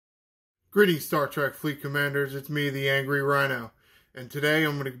Greetings, Star Trek Fleet Commanders. It's me, the Angry Rhino. And today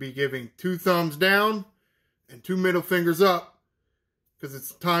I'm going to be giving 2 thumbs down and 2 middle fingers up because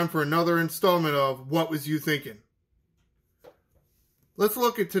it's time for another installment of What Was You Thinking? Let's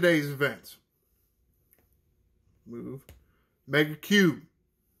look at today's events. Move. Mega Cube.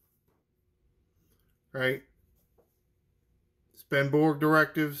 Right? Spend Borg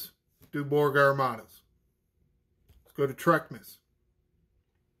directives. Do Borg Armadas. Let's go to Trekmas.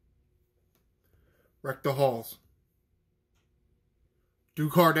 Wreck the hulls. Do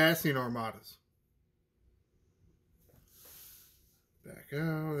Cardassian Armadas. Back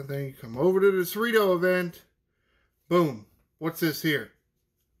out, and then you come over to the Cerrito event. Boom. What's this here?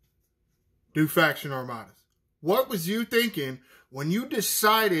 Do Faction Armadas. What was you thinking when you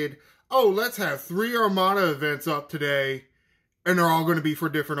decided, oh, let's have 3 Armada events up today, and they're all going to be for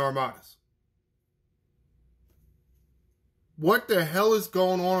different Armadas? What the hell is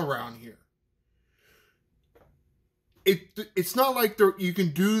going on around here? It's not like you can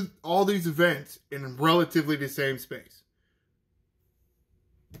do all these events in relatively the same space.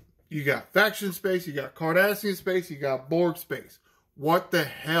 You got faction space, you got Cardassian space, you got Borg space. What the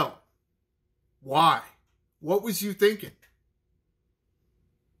hell? Why? What was you thinking?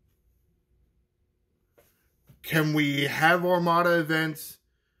 Can we have Armada events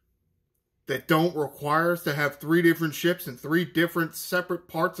that don't require us to have 3 different ships in 3 different separate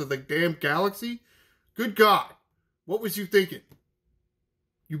parts of the damn galaxy? Good God. What was you thinking?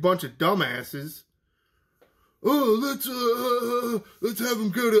 You bunch of dumbasses. Oh, let's have them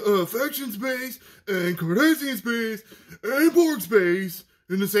go to faction space and Cardassian space and Borg space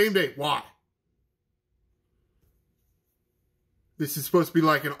in the same day. Why? This is supposed to be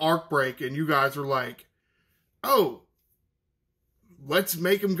like an arc break, and you guys are like, oh, let's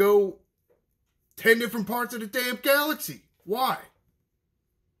make them go 10 different parts of the damn galaxy. Why?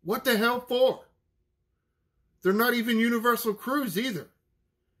 What the hell for? They're not even universal crews either.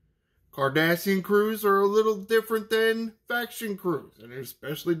 Cardassian crews are a little different than faction crews. And they're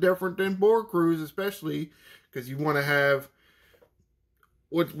especially different than Borg crews, especially because you want to have...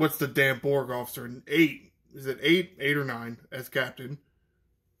 What's the damn Borg officer? 8. Is it 8? 8 or 9 as captain.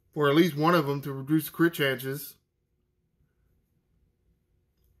 For at least one of them to reduce crit chances.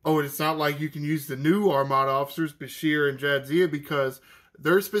 Oh, and it's not like you can use the new Armada officers, Bashir and Jadzia, because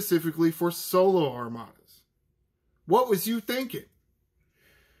they're specifically for solo Armadas. What was you thinking?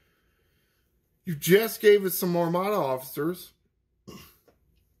 You just gave us some Armada officers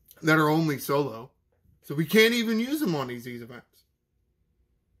that are only solo. So we can't even use them on these events.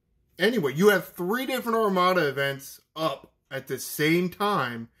 Anyway, you have 3 different Armada events up at the same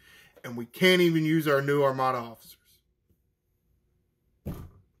time, and we can't even use our new Armada officers.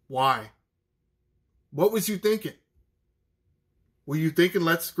 Why? What was you thinking? Were you thinking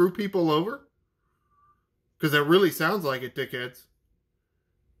let's screw people over? Because that really sounds like it, dickheads.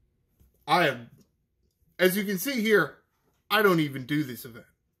 As you can see here, I don't even do this event.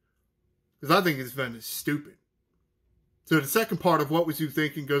 Because I think this event is stupid. So the second part of what was you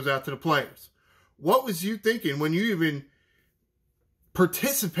thinking goes out to the players. What was you thinking when you even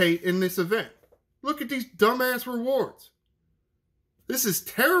participate in this event? Look at these dumbass rewards. This is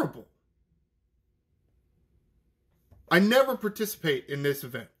terrible. I never participate in this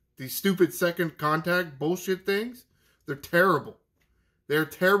event. These stupid second contact bullshit things, they're terrible. They're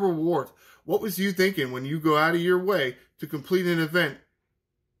terrible rewards. What was you thinking when you go out of your way to complete an event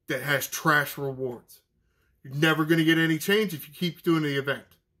that has trash rewards? You're never going to get any change if you keep doing the event.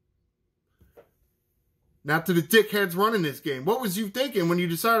 Now to the dickheads running this game. What was you thinking when you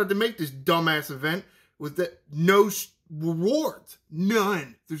decided to make this dumbass event with no rewards?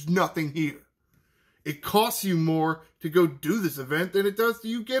 None. There's nothing here. It costs you more to go do this event than it does to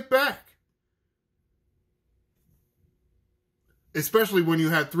you get back. Especially when you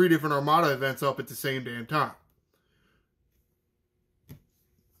have 3 different Armada events up at the same damn time.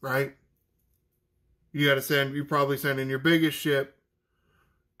 Right? You're probably sending your biggest ship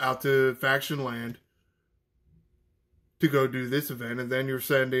out to faction land to go do this event. And then you're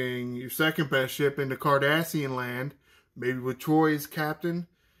sending your second best ship into Cardassian land, maybe with Troy as captain.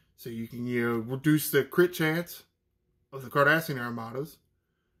 So you can, reduce the crit chance of the Cardassian Armadas.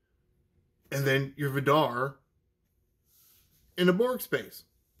 And then your Vidar in the Borg space.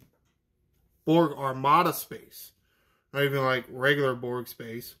 Borg Armada space. Not even like regular Borg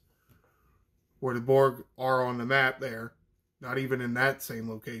space. Where the Borg are on the map there. Not even in that same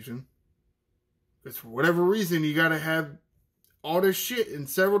location. Because for whatever reason, you got to have all this shit in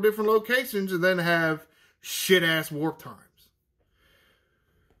several different locations and then have shit-ass warp times.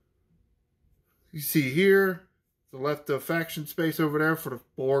 You see here, So left the faction space over there for the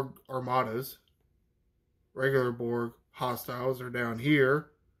Borg Armadas. Regular Borg hostiles are down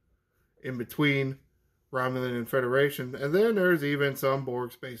here, in between Romulan and Federation. And then there's even some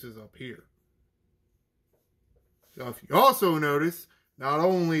Borg spaces up here. So if you also notice, not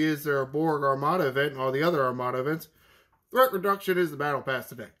only is there a Borg Armada event and all the other Armada events, threat reduction is the battle pass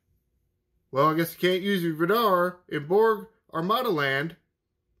today. Well, I guess you can't use your radar in Borg Armada land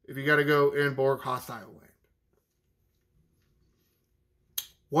if you got to go in Borg hostile land.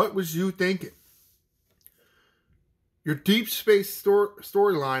 What was you thinking? Your deep space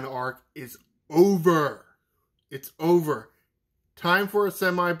storyline arc is over. It's over. Time for a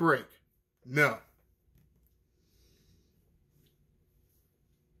semi-break. No.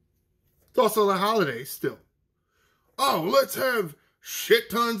 It's also the holidays still. Oh, let's have shit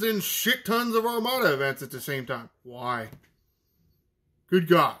tons and shit tons of Armada events at the same time. Why? Good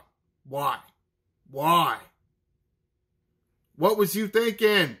God. Why? Why? What was you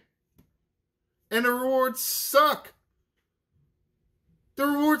thinking? And the rewards suck. The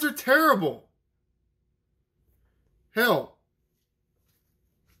rewards are terrible. Hell.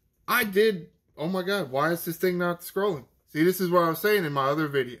 I did. Oh my God. Why is this thing not scrolling? See, this is what I was saying in my other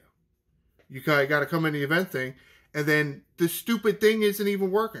video. You got to come in the event thing. And then the stupid thing isn't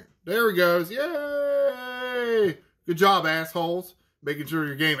even working. There it goes. Yay! Good job, assholes. Making sure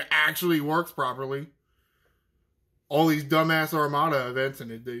your game actually works properly. All these dumbass Armada events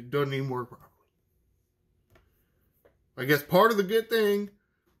and it doesn't even work properly. I guess part of the good thing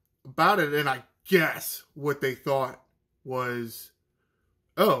about it, and I guess what they thought was,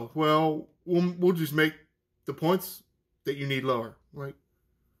 oh, well, we'll just make the points that you need lower. Like,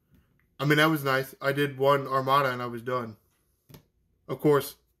 I mean, that was nice. I did one Armada and I was done. Of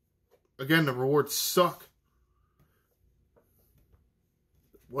course, again, the rewards suck.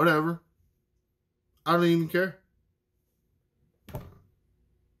 Whatever. I don't even care.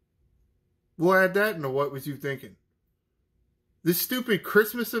 We'll add that into what was you thinking. This stupid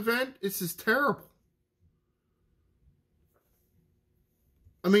Christmas event, this is terrible.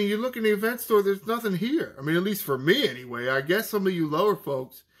 I mean, you look in the event store, there's nothing here. I mean, at least for me anyway. I guess some of you lower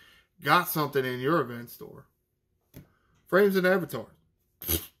folks got something in your event store. Frames and avatars.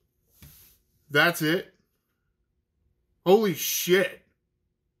 That's it. Holy shit.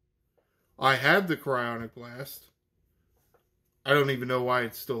 I have the Cryonic Blast. I don't even know why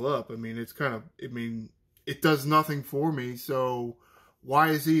it's still up. I mean, it's kind of, it does nothing for me, so why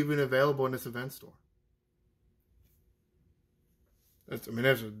is it even available in this event store? That's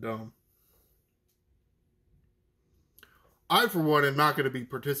just dumb. I, for one, am not going to be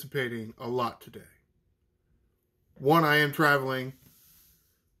participating a lot today. One, I am traveling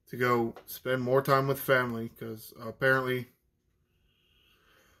to go spend more time with family, because apparently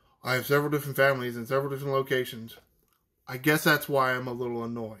I have several different families in several different locations. I guess that's why I'm a little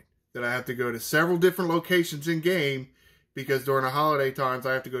annoyed that I have to go to several different locations in game, because during the holiday times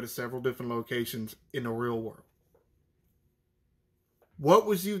I have to go to several different locations in the real world. What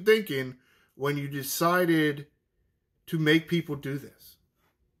was you thinking when you decided to make people do this?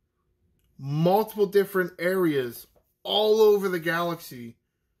 Multiple different areas all over the galaxy.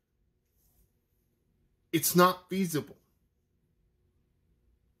 It's not feasible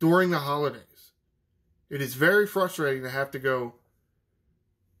during the holidays. It is very frustrating to have to go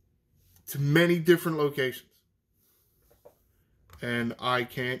to many different locations. And I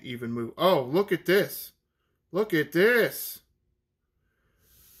can't even move. Oh, look at this. Look at this.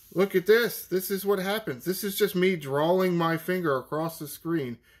 Look at this. This is what happens. This is just me drawing my finger across the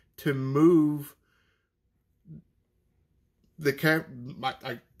screen to move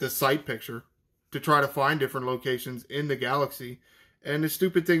the site picture to try to find different locations in the galaxy. And the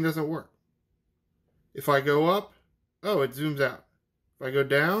stupid thing doesn't work. If I go up, oh, it zooms out. If I go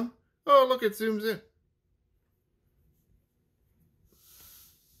down, oh, look, it zooms in.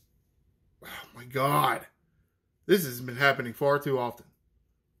 Oh, my God. This has been happening far too often.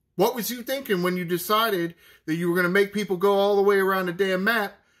 What was you thinking when you decided that you were going to make people go all the way around the damn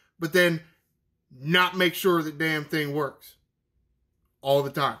map, but then not make sure the damn thing works all the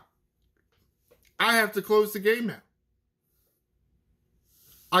time? I have to close the game now.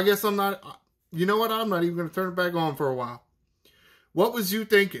 I guess I'm not... You know what? I'm not even going to turn it back on for a while. What was you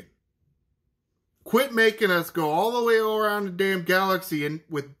thinking? Quit making us go all the way around the damn galaxy and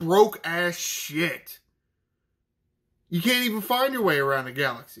with broke-ass shit. You can't even find your way around the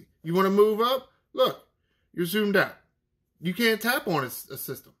galaxy. You want to move up? Look, you're zoomed out. You can't tap on a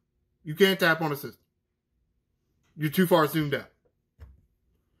system. You can't tap on a system. You're too far zoomed out.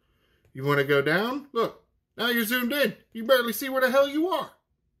 You want to go down? Look, now you're zoomed in. You barely see where the hell you are.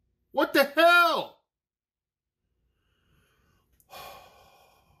 What the hell?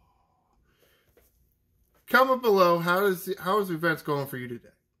 Comment below, how is events going for you today?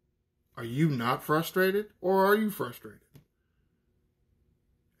 Are you not frustrated, or are you frustrated?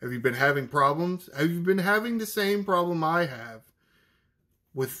 Have you been having problems? Have you been having the same problem I have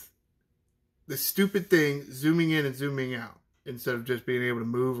with the stupid thing zooming in and zooming out instead of just being able to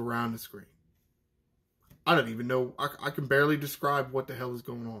move around the screen? I don't even know. I can barely describe what the hell is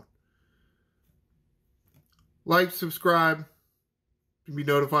going on. Like, subscribe, to be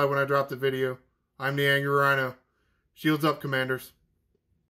notified when I drop the video. I'm the Angry Rhino. Shields up, Commanders.